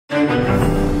Hi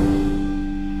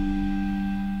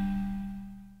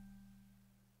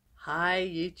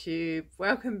YouTube,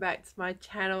 welcome back to my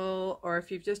channel, or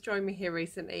if you've just joined me here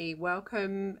recently,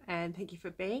 welcome and thank you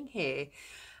for being here.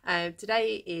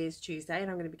 Today is Tuesday and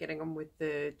I'm going to be getting on with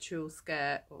the tulle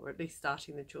skirt, or at least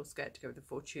starting the tulle skirt to go with the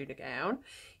Fortuna gown.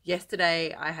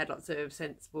 Yesterday I had lots of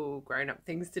sensible grown-up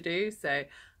things to do, so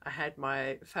I had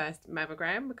my first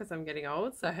mammogram because I'm getting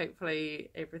old, so hopefully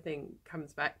everything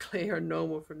comes back clear and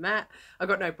normal from that. I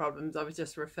got no problems. I was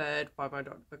just referred by my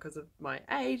doctor because of my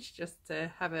age just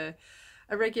to have a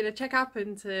regular checkup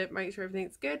and to make sure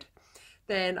everything's good.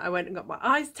 Then I went and got my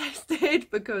eyes tested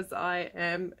because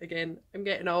I'm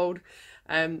getting old.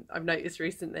 I've noticed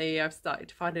recently I've started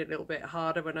to find it a little bit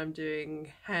harder when I'm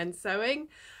doing hand sewing.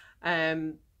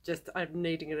 I'm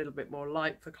needing a little bit more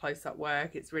light for close-up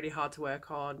work. It's really hard to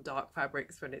work on dark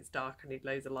fabrics when it's dark. I need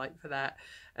loads of light for that,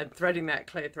 and threading that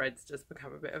clear thread's just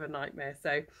become a bit of a nightmare.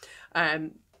 So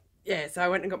yeah, so I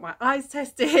went and got my eyes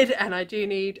tested, and I do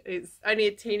need, it's only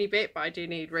a teeny bit, but I do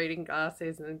need reading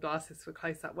glasses and glasses for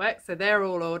close-up work. So they're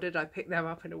all ordered. I picked them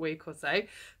up in a week or so.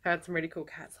 Found some really cool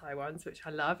cat's eye ones, which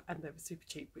I love, and they were super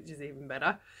cheap, which is even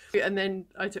better. And then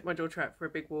I took my daughter out for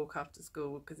a big walk after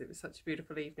school because it was such a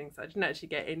beautiful evening. So I didn't actually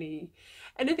get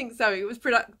anything sewing. It was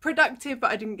productive,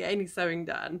 but I didn't get any sewing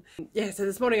done. Yeah, so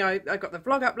this morning I got the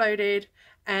vlog uploaded,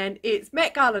 and it's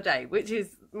Met Gala Day, which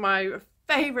is my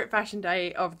favourite fashion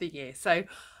day of the year. So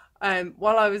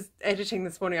while I was editing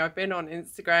this morning, I've been on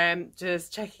Instagram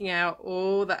just checking out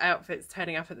all the outfits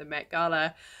turning up at the Met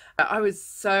Gala. I was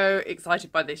so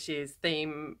excited by this year's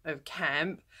theme of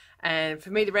camp, and for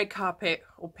me the red carpet,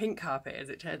 or pink carpet as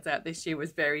it turns out, this year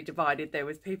was very divided. There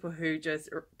was people who just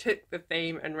took the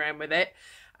theme and ran with it,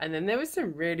 and then there was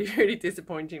some really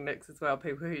disappointing looks as well,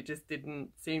 people who just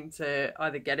didn't seem to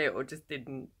either get it or just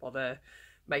didn't bother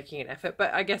making an effort.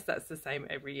 But I guess that's the same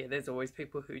every year. There's always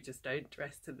people who just don't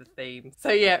dress to the theme. So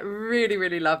yeah,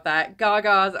 really love that.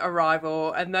 Gaga's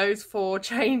arrival and those 4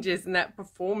 changes and that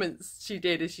performance she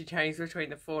did as she changed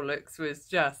between the 4 looks was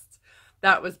just,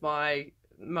 that was my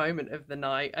moment of the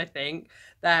night. I think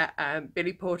that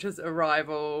Billy Porter's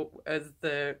arrival as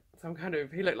some kind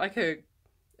of, he looked like a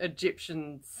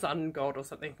Egyptian sun god or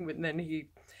something, and then he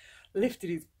lifted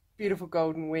his beautiful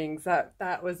golden wings.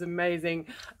 That was amazing.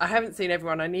 I haven't seen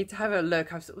everyone. I need to have a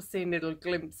look. I've sort of seen little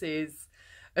glimpses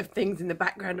of things in the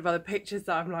background of other pictures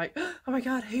that I'm like, oh my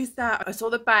god, who's that? I saw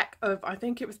the back of, I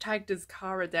think it was tagged as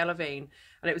Cara Delevingne,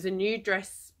 and it was a new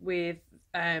dress with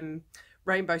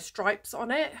rainbow stripes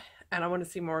on it, and I want to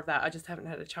see more of that. I just haven't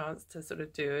had a chance to sort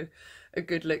of do a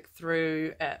good look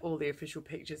through at all the official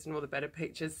pictures and all the better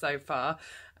pictures so far.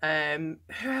 Who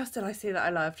else did I see that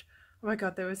I loved? Oh my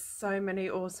god, there were so many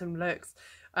awesome looks.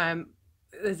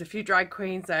 There's a few drag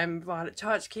queens. Violet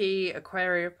Chachki,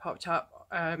 Aquaria popped up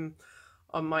on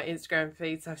my Instagram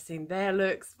feed, so I've seen their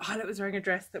looks. Violet was wearing a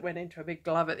dress that went into a big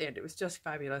glove at the end. It was just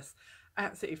fabulous,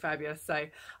 absolutely fabulous. So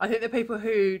I think the people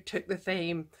who took the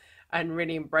theme and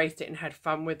really embraced it and had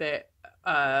fun with it,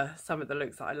 some of the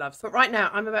looks that I love. But right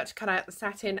now I'm about to cut out the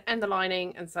satin and the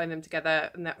lining and sew them together,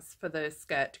 and that's for the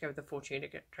skirt to go with the Fortuna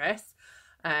dress.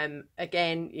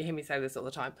 Again, you hear me say this all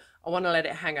the time, I want to let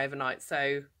it hang overnight.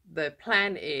 So the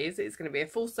plan is it's going to be a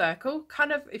full circle,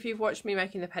 kind of, if you've watched me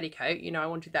making the petticoat, you know I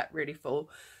wanted that really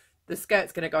full. The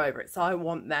skirt's going to go over it, so I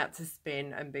want that to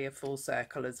spin and be a full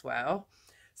circle as well.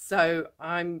 So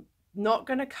I'm not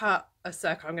going to cut a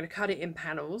circle, I'm going to cut it in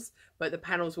panels, but the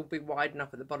panels will be wide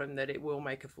enough at the bottom that it will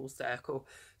make a full circle.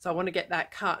 So I want to get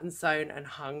that cut and sewn and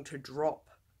hung to drop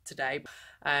today.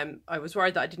 I was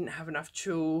worried that I didn't have enough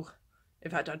tulle. In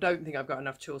fact, I don't think I've got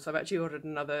enough tulle, so I've actually ordered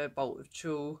another bolt of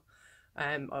tulle.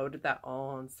 I ordered that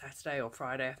on Saturday or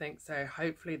Friday, I think, so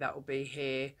hopefully that will be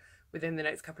here within the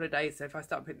next couple of days. So if I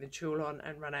start putting the tulle on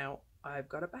and run out, I've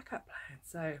got a backup plan.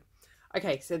 So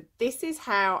okay, so this is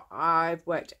how I've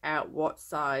worked out what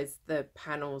size the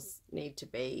panels need to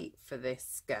be for this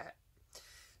skirt.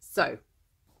 So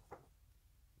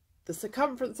the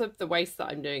circumference of the waist that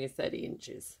I'm doing is 30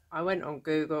 inches. I went on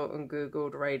Google and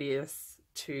Googled radius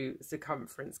to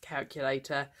circumference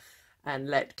calculator and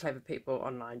let clever people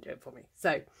online do it for me.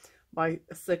 So my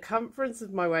circumference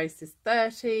of my waist is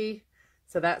 30,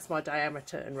 so that's my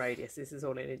diameter and radius. This is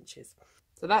all in inches.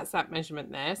 So that's that measurement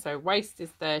there. So waist is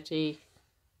 30,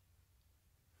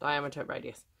 diameter,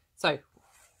 radius. So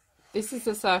this is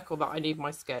the circle that I need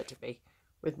my skirt to be,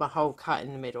 with my hole cut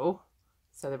in the middle.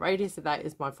 So the radius of that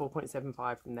is my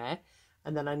 4.75 from there.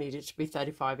 And then I need it to be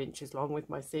 35 inches long with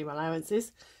my seam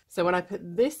allowances. So when I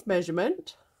put this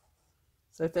measurement,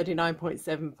 so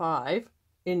 39.75,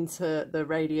 into the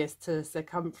radius to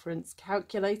circumference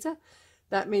calculator,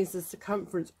 that means the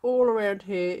circumference all around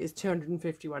here is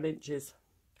 251 inches.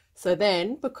 So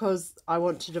then, because I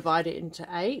want to divide it into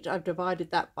 8, I've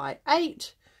divided that by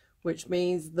 8, which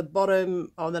means the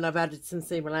bottom, oh, then I've added some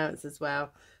seam allowance as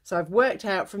well. So I've worked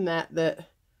out from that that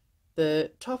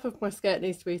the top of my skirt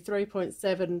needs to be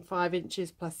 3.75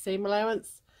 inches plus seam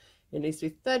allowance. It needs to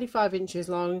be 35 inches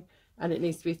long, and it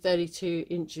needs to be 32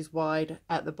 inches wide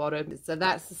at the bottom. So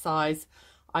that's the size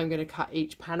I'm going to cut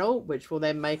each panel, which will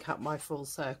then make up my full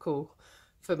circle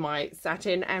for my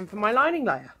satin and for my lining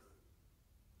layer.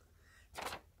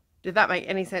 Did that make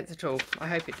any sense at all? I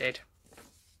hope it did.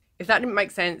 If that didn't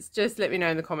make sense, just let me know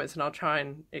in the comments and I'll try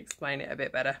and explain it a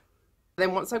bit better.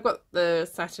 Then once I've got the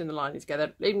satin and the lining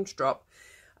together, leave them to drop.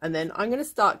 And then I'm going to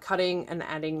start cutting and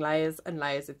adding layers and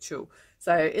layers of tulle.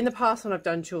 So in the past when I've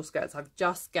done tulle skirts, I've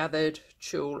just gathered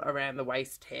tulle around the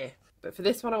waist here. But for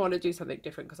this one, I want to do something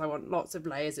different because I want lots of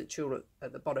layers of tulle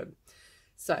at the bottom.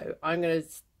 So I'm going to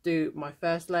do my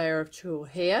first layer of tulle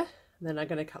here. And then I'm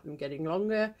going to cut them getting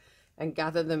longer and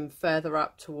gather them further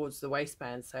up towards the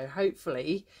waistband. So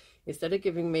hopefully, instead of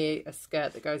giving me a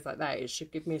skirt that goes like that, it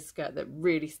should give me a skirt that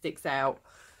really sticks out.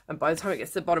 And by the time it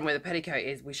gets to the bottom where the petticoat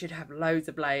is, we should have loads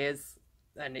of layers.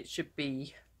 And it should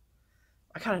be,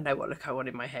 I kind of know what look I want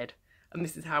in my head. And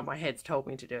this is how my head's told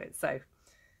me to do it. So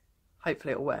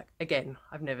hopefully it'll work. Again,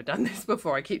 I've never done this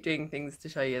before. I keep doing things to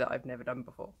show you that I've never done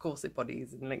before. Corset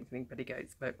bodies and lengthening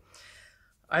petticoats. But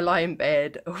I lie in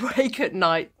bed awake at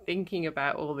night thinking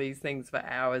about all these things for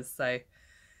hours, so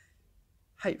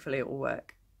hopefully it will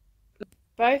work.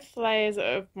 Both layers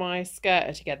of my skirt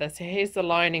are together, so here's the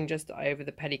lining just over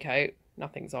the petticoat.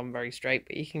 Nothing's on very straight,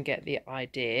 but you can get the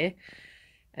idea.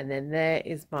 And then there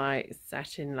is my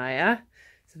satin layer.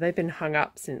 So they've been hung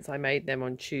up since I made them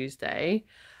on Tuesday.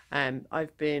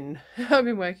 I've been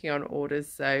working on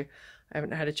orders, so I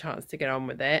haven't had a chance to get on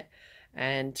with it.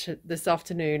 And this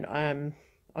afternoon, I'm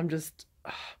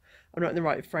not in the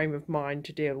right frame of mind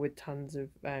to deal with tons of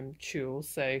tulle,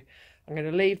 so I'm going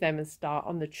to leave them and start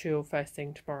on the tulle first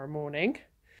thing tomorrow morning.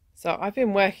 So I've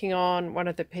been working on one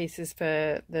of the pieces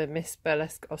for the Miss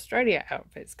Burlesque Australia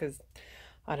outfits because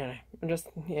I don't know, I'm just,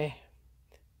 yeah,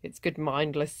 it's good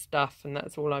mindless stuff and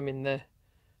that's all I'm in the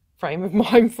frame of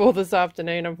mind for this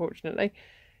afternoon. Unfortunately,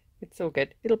 it's all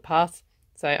good, it'll pass.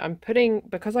 So I'm putting,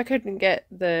 because I couldn't get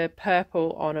the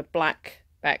purple on a black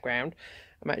background,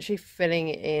 I'm actually filling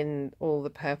in all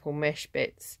the purple mesh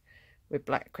bits with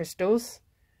black crystals,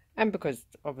 and because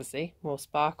obviously more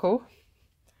sparkle.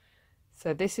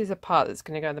 So this is a part that's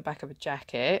going to go in the back of a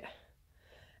jacket,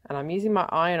 and I'm using my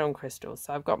iron-on crystals.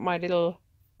 So I've got my little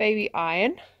baby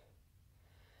iron,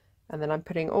 and then I'm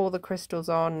putting all the crystals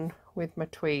on with my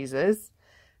tweezers.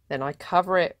 Then I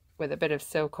cover it with a bit of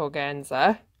silk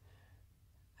organza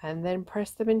and then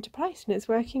press them into place, and it's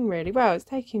working really well. It's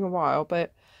taking a while,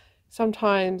 but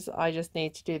sometimes I just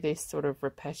need to do this sort of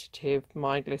repetitive,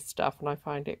 mindless stuff, and I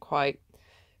find it quite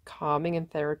calming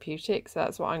and therapeutic. So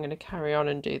that's what I'm going to carry on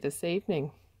and do this evening.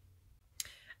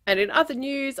 And in other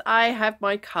news, I have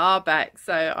my car back,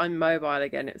 so I'm mobile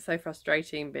again. It's so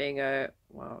frustrating being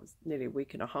it's nearly a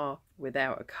week and a half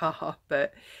without a car,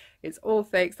 but it's all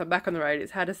fixed. I'm back on the road.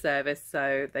 It's had a service,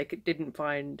 so they didn't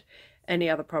find any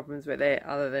other problems with it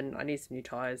other than I need some new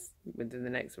tyres within the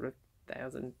next sort of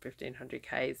 1,000–1,500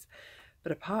 k's.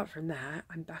 But apart from that,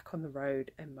 I'm back on the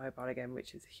road and mobile again,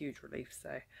 which is a huge relief. So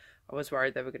I was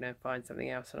worried they were going to find something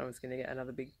else and I was going to get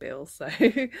another big bill. So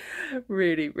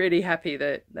really, really happy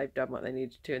that they've done what they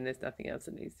needed to and there's nothing else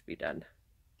that needs to be done.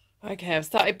 Okay, I've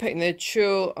started putting the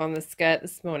tulle on the skirt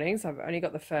this morning, so I've only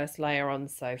got the first layer on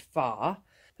so far.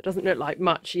 It doesn't look like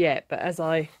much yet, but as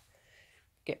I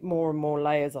get more and more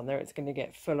layers on there, it's going to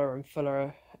get fuller and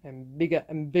fuller and bigger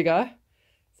and bigger.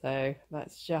 So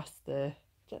that's just the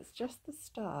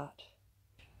start.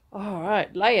 All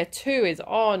right, layer 2 is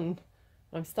on.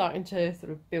 I'm starting to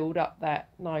sort of build up that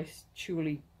nice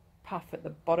tulle puff at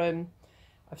the bottom.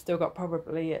 I've still got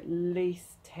probably at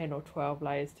least 10 or 12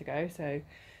 layers to go, so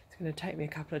it's going to take me a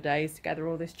couple of days to gather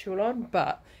all this tulle on,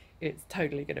 but it's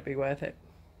totally going to be worth it.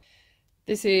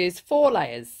 This is 4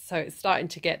 layers, so it's starting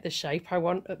to get the shape I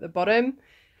want at the bottom,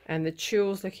 and the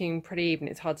tulle's looking pretty even.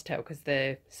 It's hard to tell because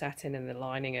the satin and the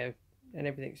lining and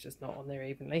everything's just not on there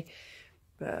evenly.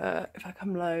 But if I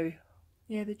come low,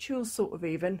 yeah, the tulle's sort of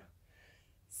even.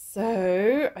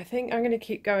 So I think I'm going to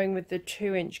keep going with the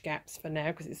 2-inch gaps for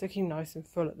now because it's looking nice and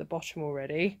full at the bottom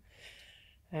already.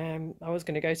 I was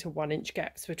going to go to 1-inch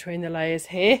gaps between the layers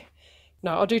here.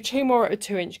 No, I'll do 2 more at a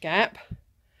 2-inch gap,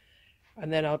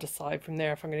 and then I'll decide from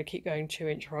there if I'm going to keep going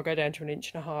 2-inch or I'll go down to 1.5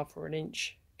 inches or 1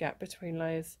 inch gap between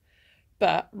layers.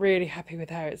 But really happy with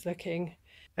how it's looking.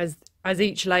 As as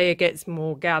each layer gets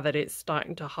more gathered, it's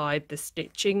starting to hide the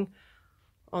stitching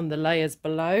on the layers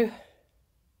below,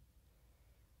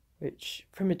 which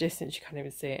from a distance you can't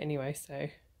even see it anyway, so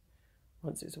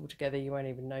once it's all together you won't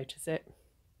even notice it.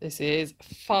 This is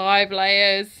 5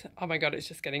 layers. Oh my god, it's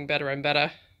just getting better and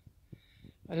better.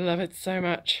 I love it so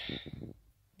much.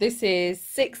 This is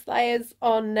 6 layers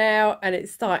on now, and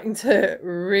it's starting to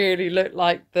really look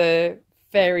like the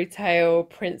fairy tale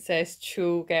princess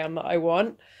tulle gown that I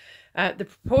want. The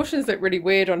proportions look really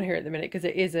weird on here at the minute because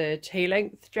it is a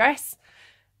T-length dress,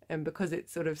 and because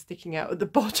it's sort of sticking out at the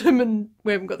bottom and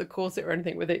we haven't got the corset or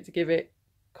anything with it to give it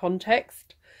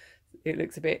context, it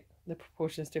looks a bit, the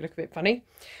proportions do look a bit funny.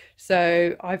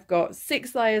 So I've got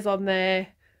 6 layers on there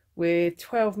with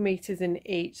 12 meters in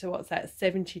each, so what's that,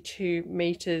 72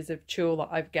 meters of tulle that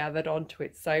I've gathered onto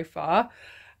it so far.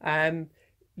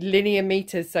 Linear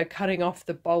meters, so cutting off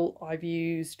the bolt, I've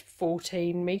used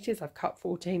 14 meters. I've cut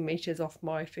 14 meters off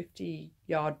my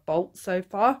 50-yard bolt so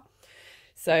far.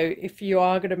 So if you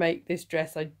are going to make this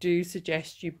dress, I do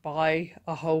suggest you buy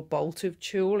a whole bolt of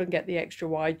tulle and get the extra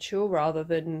wide tulle rather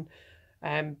than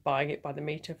buying it by the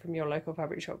meter from your local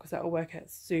fabric shop, because that will work out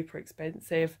super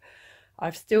expensive.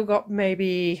 I've still got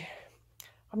maybe,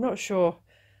 I'm not sure,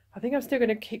 I think I'm still going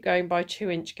to keep going by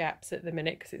 2-inch gaps at the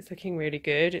minute because it's looking really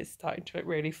good. It's starting to look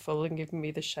really full and giving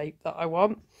me the shape that I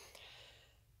want.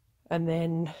 And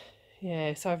then,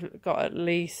 yeah, so I've got at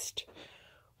least,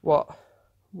 what,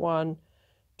 1,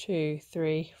 2,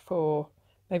 3, 4,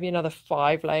 maybe another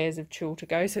 5 layers of tulle to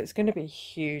go. So it's going to be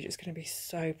huge. It's going to be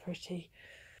so pretty.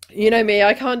 You know me,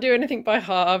 I can't do anything by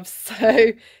halves. So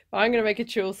if I'm going to make a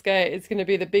tulle skirt, it's going to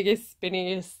be the biggest,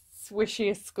 spinniest,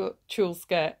 swishiest tulle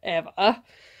skirt ever.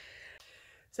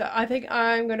 So I think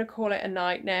I'm going to call it a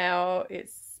night now.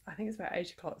 I think it's about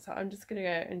 8 o'clock, so I'm just going to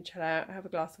go and chill out, have a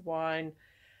glass of wine.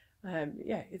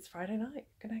 Yeah, it's Friday night.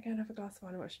 Gonna go and have a glass of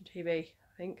wine and watch some TV,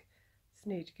 I think. Just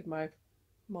need to give my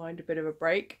mind a bit of a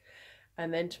break.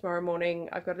 And then tomorrow morning,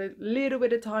 I've got a little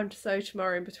bit of time to sew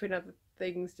tomorrow in between other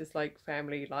things, just like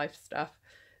family life stuff.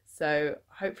 So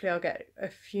hopefully I'll get a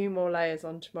few more layers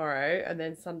on tomorrow, and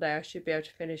then Sunday I should be able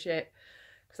to finish it,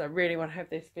 because I really want to have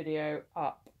this video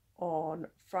up on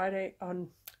Sunday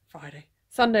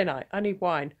night. I need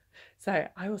wine. So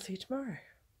I will see you tomorrow.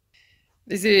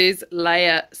 This is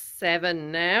layer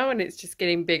 7 now, and it's just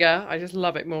getting bigger. I just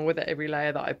love it more with every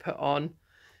layer that I put on.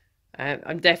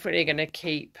 I'm definitely going to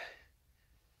keep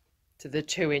to the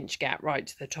 2-inch gap right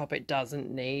to the top. It doesn't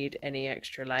need any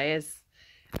extra layers.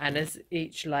 And as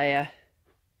each layer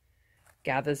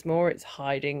gathers more, it's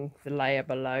hiding the layer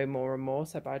below more and more.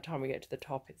 So by the time we get to the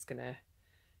top, it's going to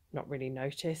not really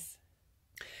notice.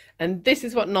 And this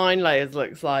is what 9 layers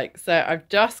looks like. So I've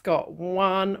just got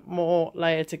 1 more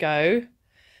layer to go.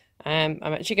 I'm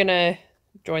actually going to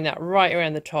join that right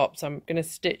around the top. So I'm going to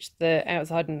stitch the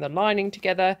outside and the lining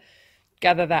together,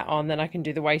 gather that on, then I can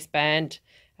do the waistband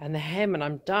and the hem, and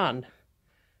I'm done.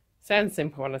 Sounds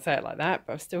simple when I say it like that,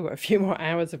 but I've still got a few more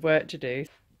hours of work to do.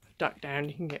 Duck down,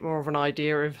 you can get more of an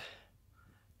idea of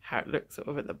how it looks sort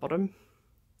of at the bottom.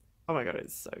 Oh my god,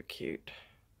 it's so cute.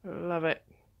 I love it.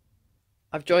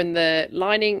 I've joined the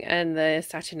lining and the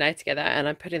satin layer together, and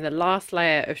I'm putting the last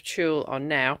layer of tulle on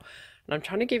now. And I'm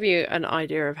trying to give you an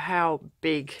idea of how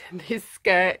big this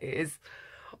skirt is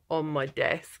on my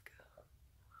desk.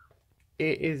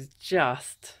 It is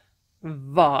just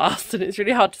vast, and it's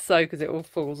really hard to sew because it all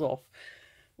falls off.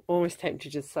 I'm almost tempted to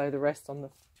just sew the rest on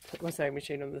put my sewing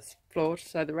machine on the floor to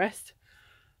sew the rest.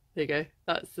 There you go.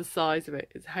 That's the size of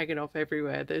it. It's hanging off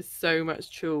everywhere. There's so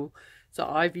much tulle. So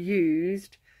I've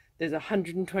used, there's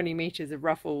 120 meters of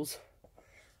ruffles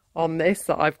on this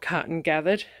that I've cut and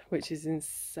gathered, which is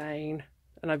insane.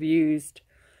 And I've used,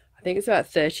 I think it's about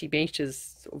 30 meters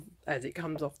sort of as it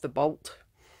comes off the bolt.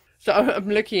 So I'm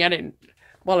looking at it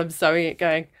while I'm sewing it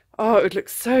going, oh, it would look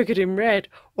so good in red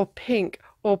or pink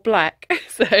or black.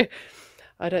 So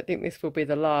I don't think this will be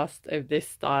the last of this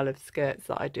style of skirts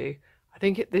that I do. I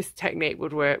think this technique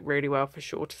would work really well for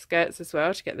shorter skirts as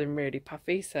well, to get them really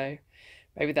puffy. So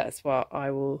maybe that's what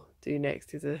I will do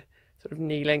next, is a sort of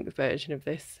knee-length version of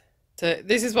this. So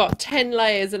this is what 10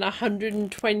 layers and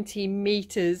 120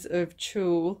 meters of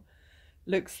tulle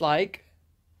looks like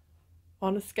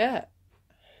on a skirt.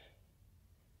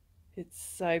 It's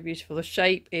so beautiful. The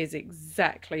shape is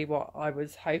exactly what I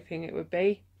was hoping it would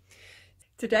be.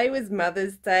 Today was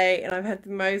Mother's Day, and I've had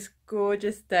the most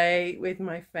gorgeous day with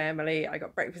my family. I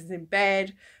got breakfast in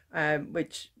bed,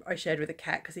 which I shared with the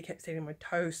cat because he kept stealing my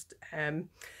toast. Then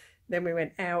we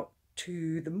went out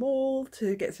to the mall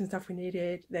to get some stuff we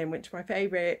needed. Then went to my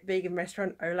favourite vegan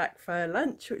restaurant, Olak, for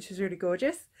lunch, which was really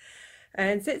gorgeous.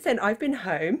 And since then I've been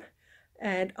home,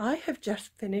 And I have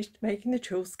just finished making the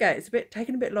tulle skirt. It's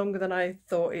taken a bit longer than I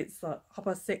thought. It's like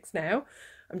 6:30 now.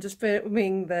 I'm just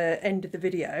filming the end of the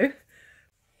video.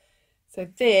 So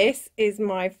this is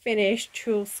my finished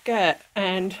tulle skirt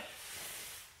and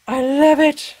I love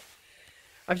it.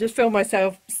 I've just filmed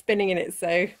myself spinning in it,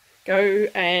 so go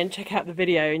and check out the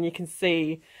video and you can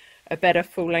see a better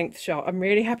full-length shot. I'm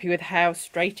really happy with how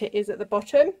straight it is at the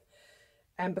bottom,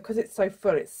 and because it's so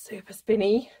full, it's super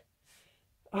spinny.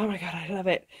 Oh my god, I love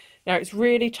it. Now it's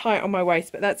really tight on my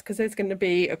waist, but that's because there's going to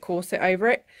be a corset over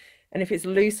it, and if it's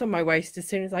loose on my waist, as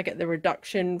soon as I get the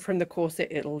reduction from the corset,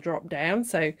 it'll drop down.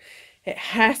 So it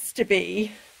has to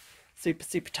be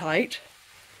super tight.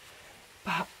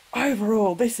 But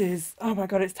overall, this is, oh my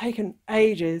god, it's taken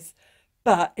ages,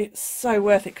 but it's so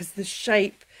worth it because the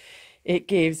shape it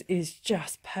gives is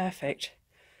just perfect.